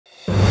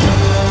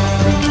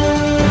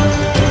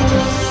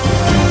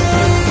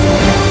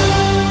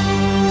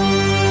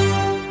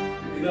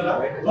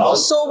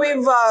So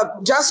we've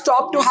just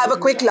stopped to have a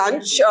quick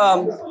lunch.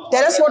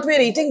 Tell us what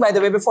we're eating, by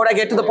the way, before I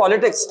get to the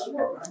politics.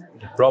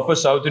 Proper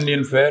South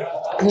Indian fare.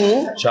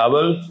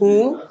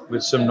 Chawal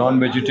with some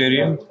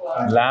non-vegetarian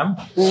lamb,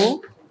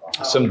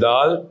 some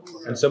dal,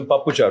 and some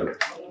pappu charu,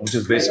 which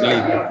is basically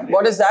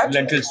what is that?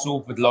 Lentil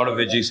soup with a lot of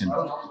veggies in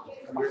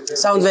it.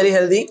 Sounds very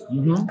healthy.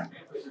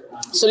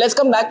 So let's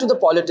come back to the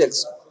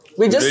politics.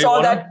 We just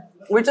saw that.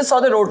 We just saw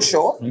the road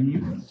show.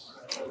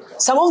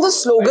 Some of the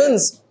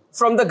slogans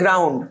from the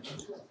ground.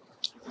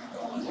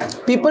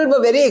 People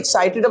were very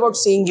excited about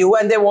seeing you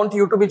and they want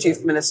you to be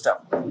Chief Minister.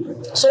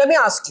 So let me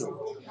ask you.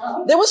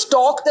 There was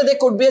talk that there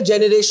could be a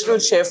generational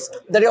shift,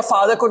 that your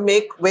father could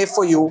make way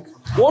for you.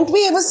 Won't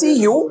we ever see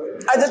you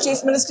as a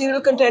Chief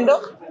Ministerial contender?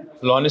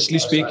 Well, honestly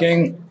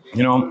speaking,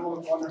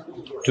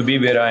 to be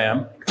where I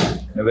am,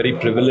 in a very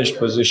privileged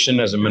position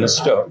as a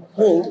minister,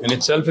 in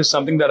itself is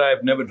something that I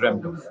have never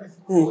dreamt of.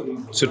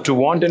 So to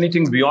want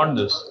anything beyond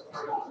this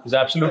is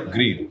absolute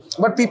greed.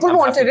 But people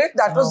wanted it.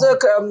 That was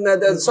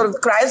the sort of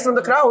cries from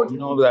the crowd.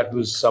 That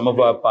was some of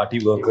our party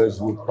workers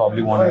who would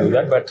probably want to do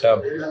that. But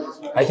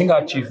I think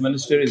our Chief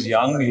Minister is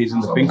young. He's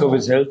in the pink of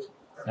his health.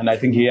 And I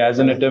think he has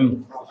hit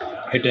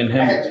in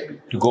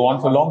him to go on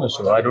for longer.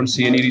 So I don't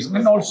see any reason.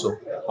 And also,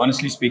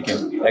 honestly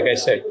speaking, like I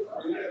said,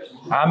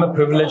 I'm a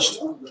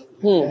privileged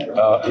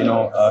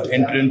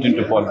entrant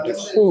into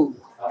politics.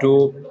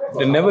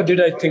 Never did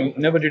I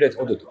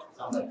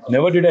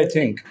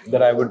think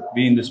that I would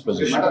be in this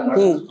position.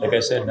 Like I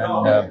said,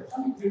 and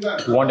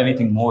to want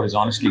anything more is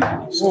honestly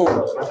greedy.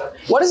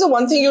 What is the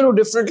one thing you do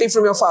differently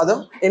from your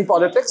father in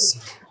politics?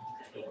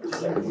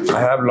 I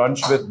have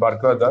lunch with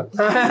Barkha Dutt.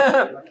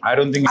 I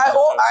don't think. I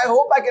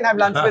hope I can have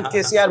lunch with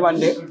KCR one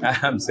day.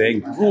 I'm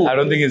saying I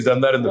don't think he's done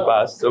that in the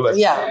past. So, but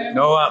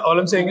no, all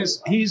I'm saying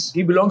is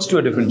he belongs to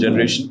a different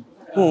generation.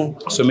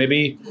 So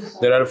maybe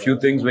there are a few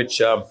things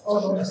which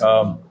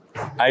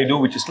I do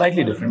which is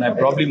slightly different. I'm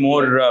probably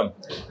more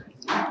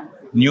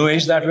new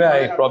age that way.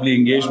 I probably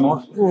engage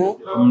more.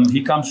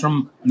 He comes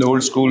from the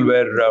old school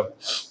where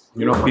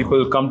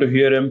people come to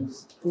hear him,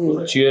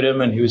 cheer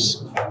him, and he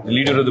was the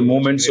leader of the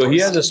movement. So he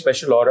has a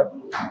special aura.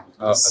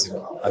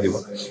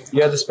 He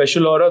has a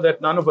special aura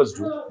that none of us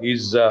do.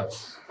 He's the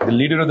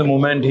leader of the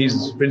movement.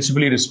 He's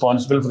principally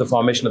responsible for the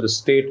formation of the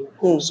state.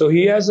 So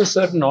he has a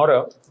certain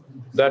aura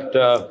that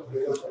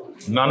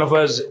none of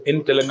us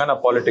in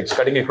Telangana politics,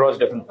 cutting across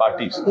different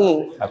parties.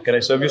 Can I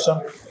serve you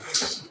some?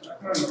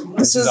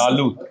 This is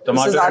aloo,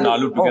 tomato and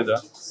aloo together.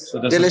 So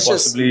this delicious.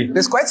 Is possibly.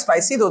 It's quite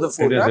spicy though, the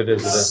food. It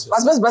is.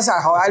 Bas.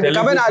 I'll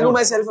become an aloo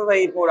myself if I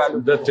eat more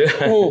aloo.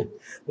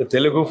 The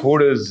Telugu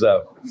food is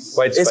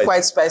quite spicy. It's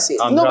quite spicy.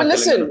 No, but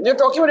listen, you're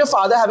talking about your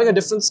father having a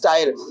different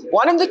style.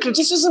 One of the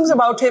criticisms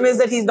about him is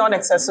that he's not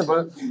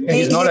accessible.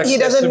 He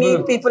doesn't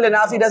meet people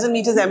enough. He doesn't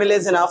meet his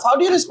MLAs enough. How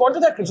do you respond to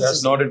that criticism?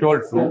 That's not at all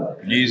true.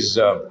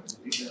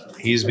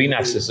 He's been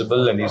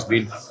accessible and he's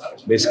been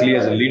basically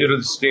as a leader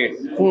of the state.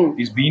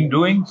 He's been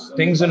doing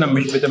things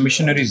with a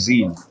missionary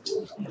zeal.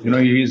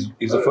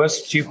 He's the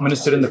first chief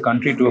minister in the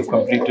country to have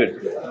completed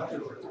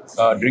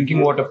drinking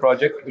water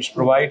project which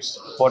provides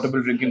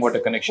portable drinking water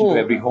connection to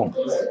every home.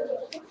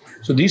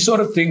 So these sort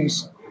of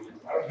things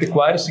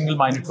require a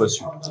single-minded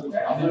pursuit.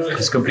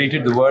 He's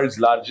completed the world's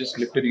largest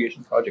lift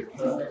irrigation project.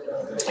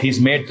 He's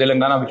made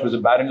Telangana, which was a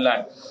barren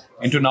land,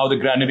 into now the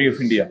granary of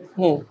India.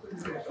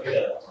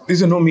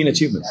 These are no mean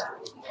achievements.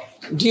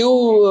 Do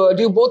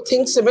you both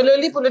think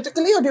similarly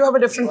politically, or do you have a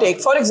different take?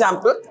 For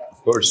example,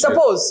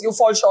 suppose you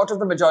fall short of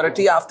the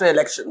majority after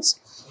elections,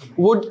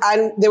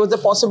 and there was the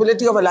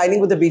possibility of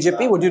aligning with the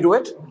BJP, would you do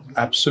it?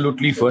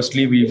 Absolutely.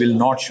 Firstly, we will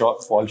not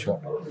fall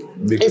short.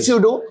 If you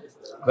do?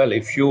 Well,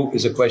 if you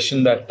is a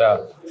question that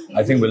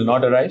I think will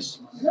not arise.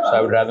 So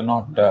I would rather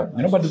not,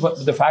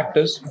 but the fact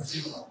is,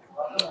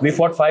 we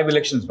fought 5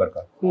 elections,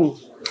 Barkha.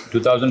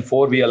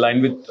 2004, we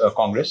aligned with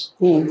Congress.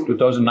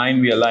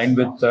 2009, we aligned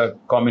with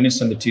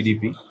Communists and the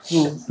TDP.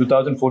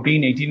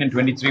 2014, 18 and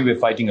 23, we're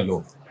fighting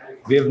alone.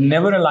 We have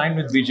never aligned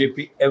with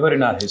BJP ever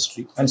in our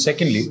history. And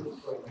secondly,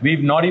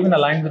 we've not even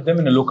aligned with them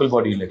in a local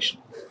body election.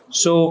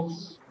 So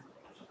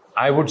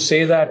I would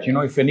say that,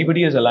 if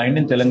anybody is aligned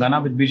in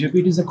Telangana with BJP,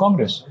 it is the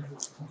Congress.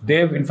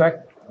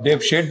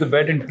 They've shared the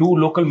bed in 2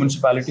 local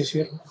municipalities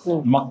here,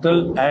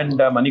 Maktal and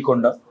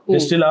Manikonda. They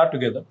still are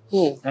together.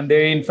 And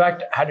they, in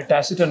fact, had a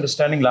tacit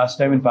understanding last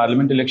time in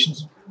parliament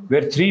elections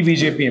where 3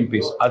 BJP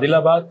MPs,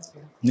 Adilabad,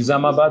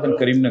 Nizamabad and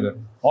Karimnagar,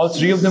 all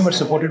 3 of them were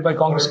supported by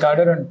Congress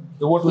cadre and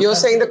the vote was... You're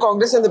saying the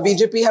Congress and the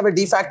BJP have a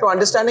de facto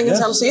understanding in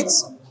some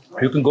seats?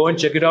 You can go and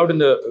check it out in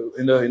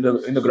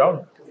the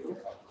ground.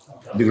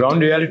 The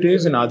ground reality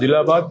is in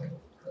Adilabad,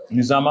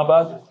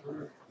 Nizamabad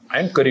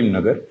and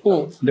Karimnagar,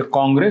 the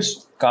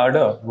Congress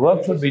cadre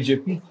worked for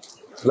BJP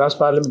last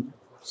parliament.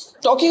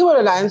 Talking about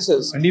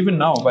alliances. And even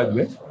now, by the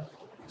way.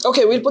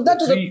 Okay, we'll put that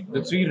to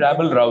the 3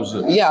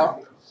 rabble-rousers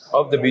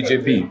of the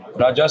BJP,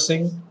 Raja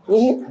Singh,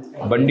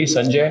 Bandi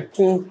Sanjay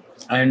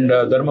and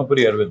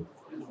Dharmapuri Arvind,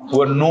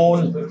 who are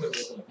known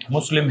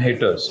Muslim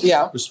haters,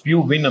 who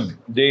spew venom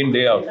day in,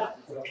 day out.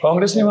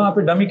 Congress ने वहाँ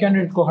पे dummy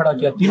candidate को खड़ा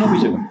किया तीनों भी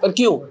जगह. पर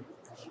क्यों?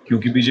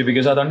 क्योंकि बीजेपी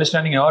के साथ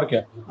अंडरस्टैंडिंग है और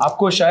क्या।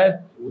 आपको शायद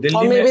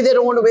दिल्ली में maybe they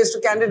don't want to waste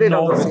a candidate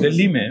on those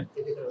things.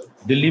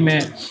 Delhi में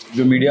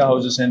जो मीडिया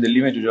हाउसेस हैं,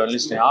 दिल्ली में जो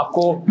जर्नलिस्ट हैं,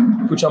 आपको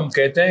कुछ हम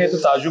कहते हैं ये तो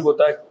ताजुब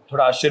होता है,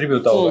 थोड़ा आश्चर्य भी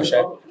होता होगा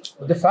शायद।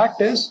 The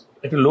fact is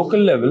at a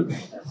local level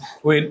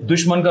वो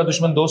दुश्मन का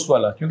दुश्मन दोस्त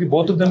वाला, क्योंकि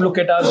both of them look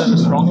at us as a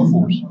stronger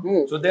force,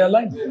 so they are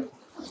aligned.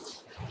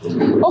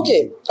 Okay,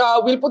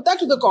 we'll put that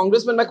to the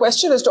Congress, but my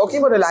question is talking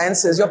about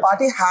alliances. Your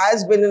party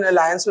has been in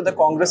alliance with the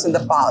Congress in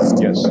the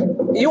past. Yes.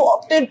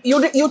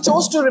 You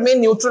chose to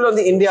remain neutral on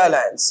the India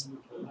alliance.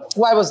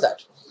 Why was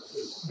that?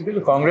 Because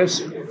the Congress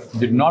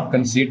did not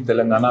concede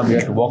Telangana. We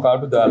had to walk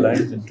out of the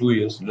alliance in 2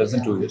 years, less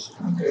than 2 years.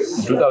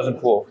 In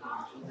 2004,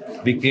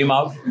 we came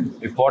out,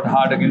 we fought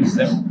hard against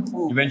them.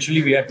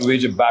 Eventually, we had to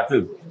wage a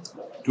battle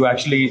to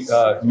actually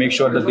make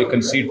sure that they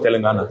concede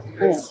Telangana.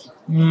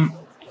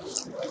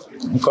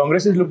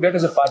 Congress is looked at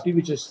as a party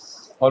which has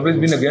always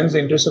been against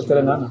the interests of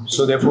Telangana.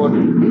 So therefore,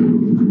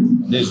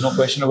 there is no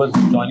question about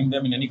joining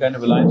them in any kind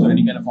of alliance or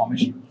any kind of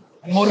formation.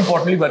 And more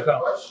importantly, Barkha,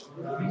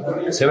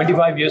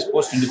 75 years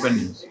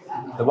post-independence,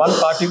 the one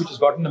party which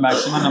has gotten the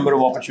maximum number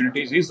of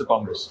opportunities is the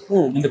Congress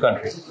in the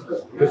country.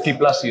 50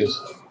 plus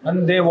years.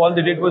 And all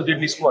they did was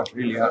diddly squat,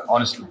 really,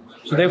 honestly.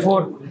 So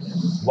therefore,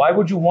 why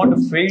would you want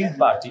a failed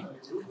party,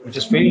 which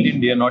has failed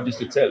India, not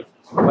just itself?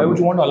 Why would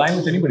you want to align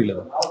with anybody like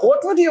that?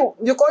 What would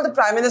you call the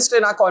Prime Minister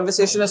in our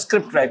conversation a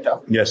script writer?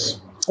 Yes.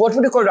 What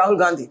would you call Rahul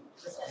Gandhi?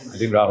 I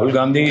think Rahul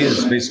Gandhi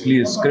is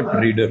basically a script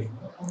reader.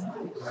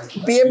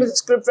 PM is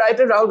script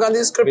writer, Rahul Gandhi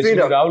is script Basically,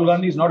 reader. Rahul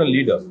Gandhi is not a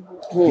leader.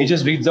 He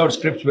just reads out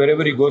scripts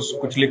wherever he goes.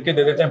 कुछ लिख के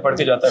दे देते हैं, पढ़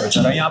के जाता है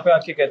बेचारा। यहाँ पे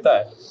आके कहता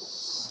है,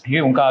 ये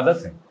उनका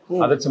आदत है,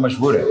 आदत से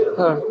मशहूर है।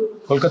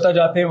 कोलकाता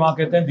जाते हैं, वहाँ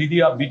कहते हैं दीदी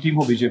आप बी टीम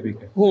हो बीजेपी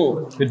के।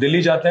 फिर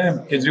दिल्ली जाते हैं,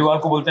 केजरीवाल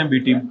को बोलते हैं बी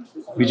टीम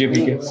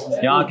बीजेपी के।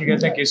 यहाँ आके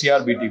कहते हैं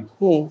KCR B team.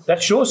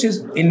 That shows his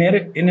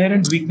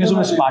inherent weakness of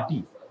his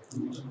party.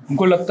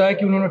 उनको लगता है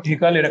कि उन्होंने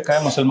ठेका ले रखा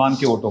है मुसलमान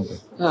के वोटों पे,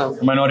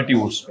 माइनॉरिटी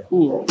वोट्स पे।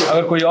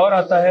 अगर कोई और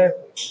आता है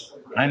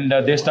and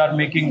they start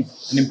making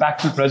an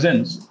impactful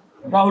presence,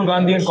 Rahul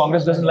Gandhi and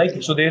Congress doesn't like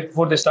it. So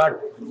therefore they start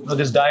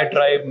this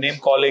diatribe, name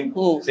calling,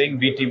 saying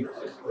B team.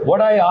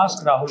 What I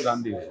ask Rahul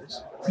Gandhi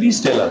is, please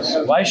tell us,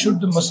 why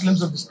should the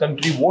Muslims of this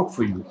country vote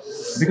for you?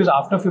 Because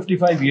after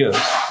 55 years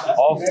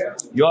of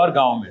your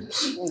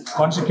governments,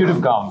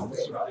 consecutive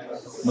governments,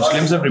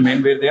 Muslims have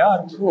remained where they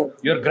are.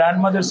 Your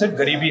grandmother said,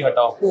 "Garibi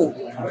hatao."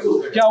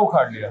 क्या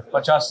उखाड़ लिया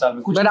 50 साल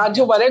में? But aren't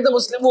you worried the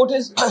Muslim vote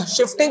is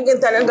shifting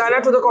in Telangana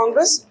to the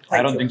Congress?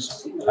 I don't think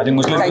so. I think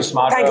Muslims are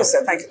smarter. Thank you,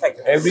 sir. Thank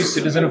you. Every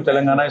citizen of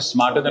Telangana is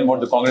smarter than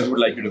what the Congress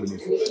would like you to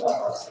believe.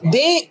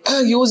 They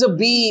use a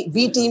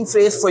B team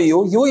phrase for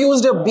you. You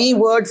used a B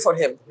word for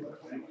him.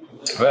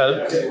 Well,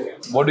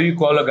 what do you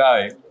call a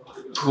guy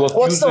who accuses...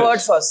 What's the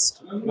word first?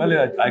 Well,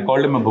 I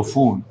called him a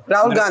buffoon.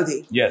 Rahul Gandhi.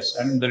 Yes,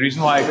 and the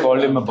reason why I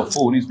called him a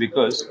buffoon is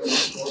because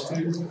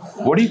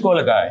what do you call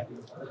a guy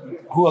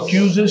who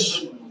accuses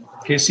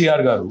KCR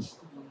Garu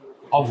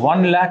of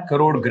 1 lakh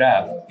crore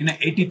grab in an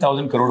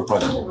 80,000 crore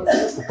project?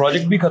 तो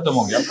project भी खत्म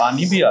हो गया,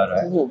 पानी भी आ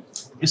रहा है,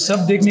 इस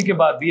सब देखने के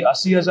बाद भी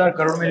 80,000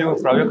 करोड़ में जो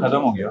project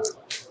खत्म हो गया,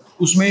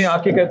 उसमें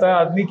आके कहता है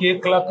आदमी कि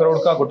 1 लाख करोड़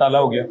का घोटाला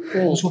हो गया,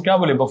 उसको क्या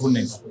बोले बफून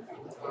नहीं?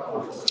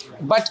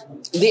 But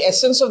the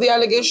essence of the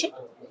allegation?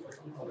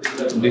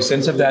 The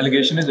essence of the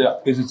allegation is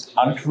it's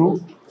untrue,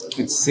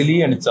 it's silly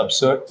and it's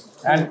absurd.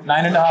 And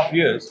 9.5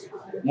 years,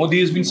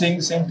 Modi has been saying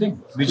the same thing.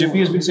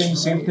 BJP has been saying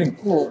the same thing.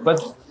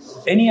 But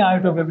any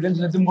iota of evidence,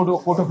 let them go to a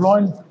court of law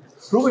and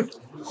prove it.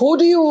 Who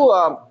do you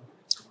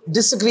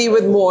disagree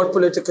with more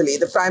politically?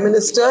 The Prime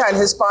Minister and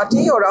his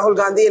party or Rahul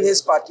Gandhi and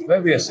his party?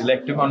 Well, we are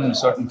selective on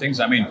certain things.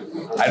 I mean,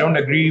 I don't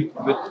agree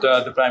with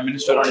the Prime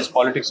Minister on his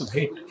politics of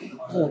hate.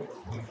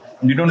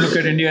 You don't look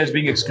at India as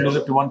being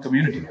exclusive to one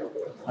community.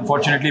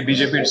 Unfortunately,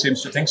 BJP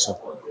seems to think so.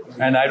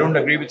 And I don't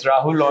agree with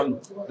Rahul on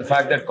the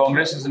fact that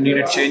Congress is a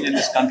needed change in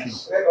this country.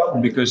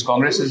 Because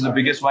Congress is the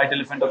biggest white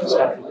elephant of this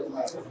country.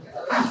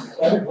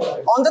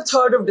 On the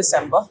 3rd of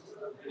December,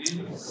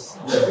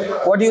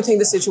 what do you think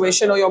the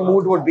situation or your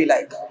mood would be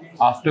like?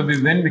 After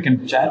we win, we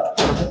can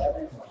chat.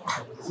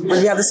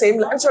 Will we have the same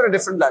lunch or a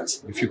different lunch?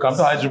 If you come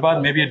to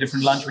Hyderabad, maybe a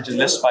different lunch which is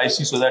less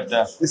spicy so that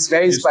it's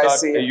very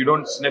spicy. You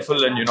don't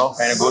sniffle and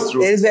kind of go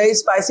through. It is very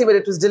spicy, but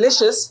it was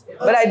delicious.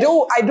 But I do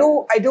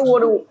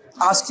want to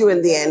ask you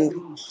in the end,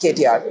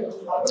 KTR,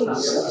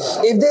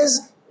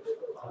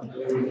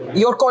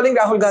 you're calling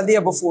Rahul Gandhi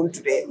a buffoon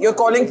today. You're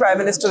calling Prime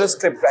Minister a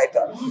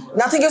scriptwriter.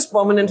 Nothing is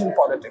permanent in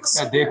politics.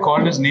 Yeah, they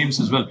called his names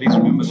as well. Please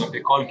remember that.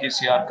 They call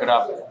KCR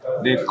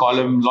Karab. They call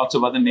him lots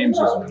of other names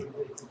as well.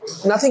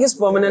 Nothing is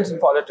permanent in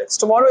politics.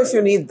 Tomorrow, if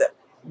you need them.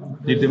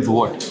 Need them for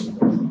what?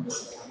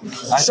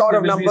 Short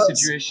of numbers. There will be a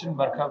situation,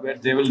 Barkha, where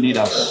they will need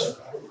us.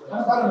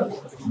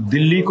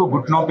 Delhi को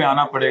घुटनों पे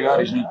आना पड़ेगा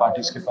regional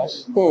parties के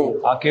पास,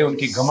 आके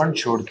उनकी घमंड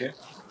छोड़ के,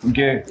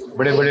 उनके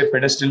बड़े बड़े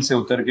पेडेस्टल से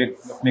उतर के,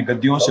 अपने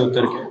गद्दियों से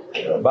उतर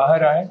के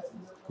बाहर आए,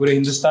 पूरे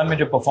हिंदुस्तान में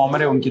जो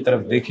परफॉर्मर है उनकी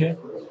तरफ देखे,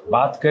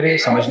 बात करे,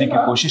 समझने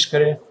की कोशिश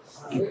करे,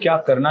 कि क्या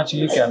करना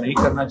चाहिए, क्या नहीं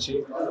करना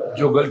चाहिए.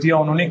 जो गलतियां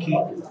उन्होंने की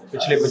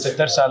पिछले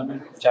 75 साल में,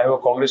 चाहे वो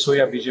कांग्रेस हो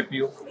या बीजेपी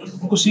हो,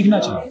 उनको सीखना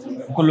चाहिए.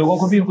 उनको लोगों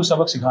को भी उनको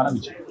सबक सिखाना भी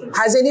चाहिए.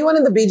 Has anyone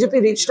in the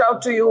BJP reached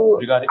out to you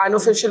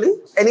unofficially?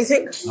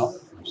 Anything? No.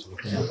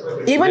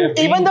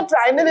 Even the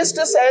Prime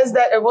Minister says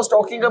that it was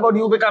talking about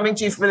you becoming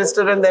Chief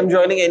Minister and them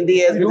joining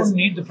NDA. We don't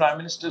need the Prime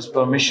Minister's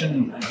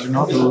permission,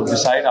 to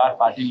decide our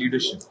party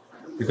leadership,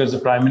 because the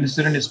Prime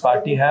Minister and his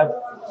party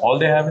all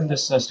they have in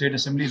this State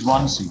Assembly is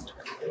one seat.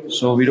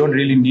 So we don't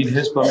really need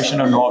his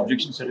permission or no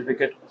objection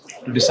certificate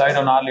to decide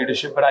on our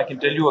leadership. But I can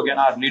tell you again,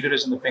 our leader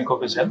is in the pink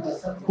of his health.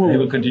 He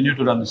will continue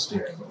to run the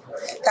state.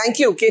 Thank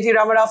you, KT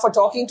Rama Rao, for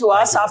talking to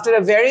us. After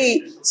a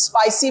very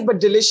spicy but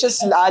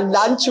delicious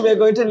lunch, we're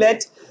going to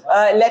let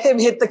him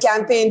hit the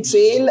campaign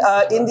trail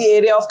in the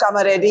area of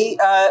Kamareddy,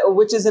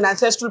 which is an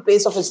ancestral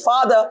place of his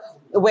father,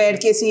 where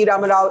KT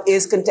Rama Rao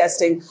is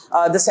contesting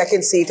the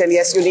second seat. And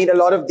yes, you need a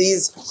lot of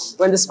these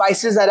when the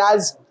spices are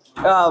as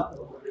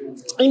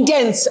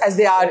intense as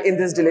they are in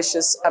this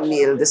delicious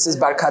meal. This is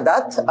Barkha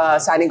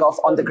Dutt signing off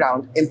on the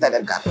ground in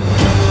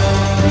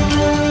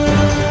Telangana.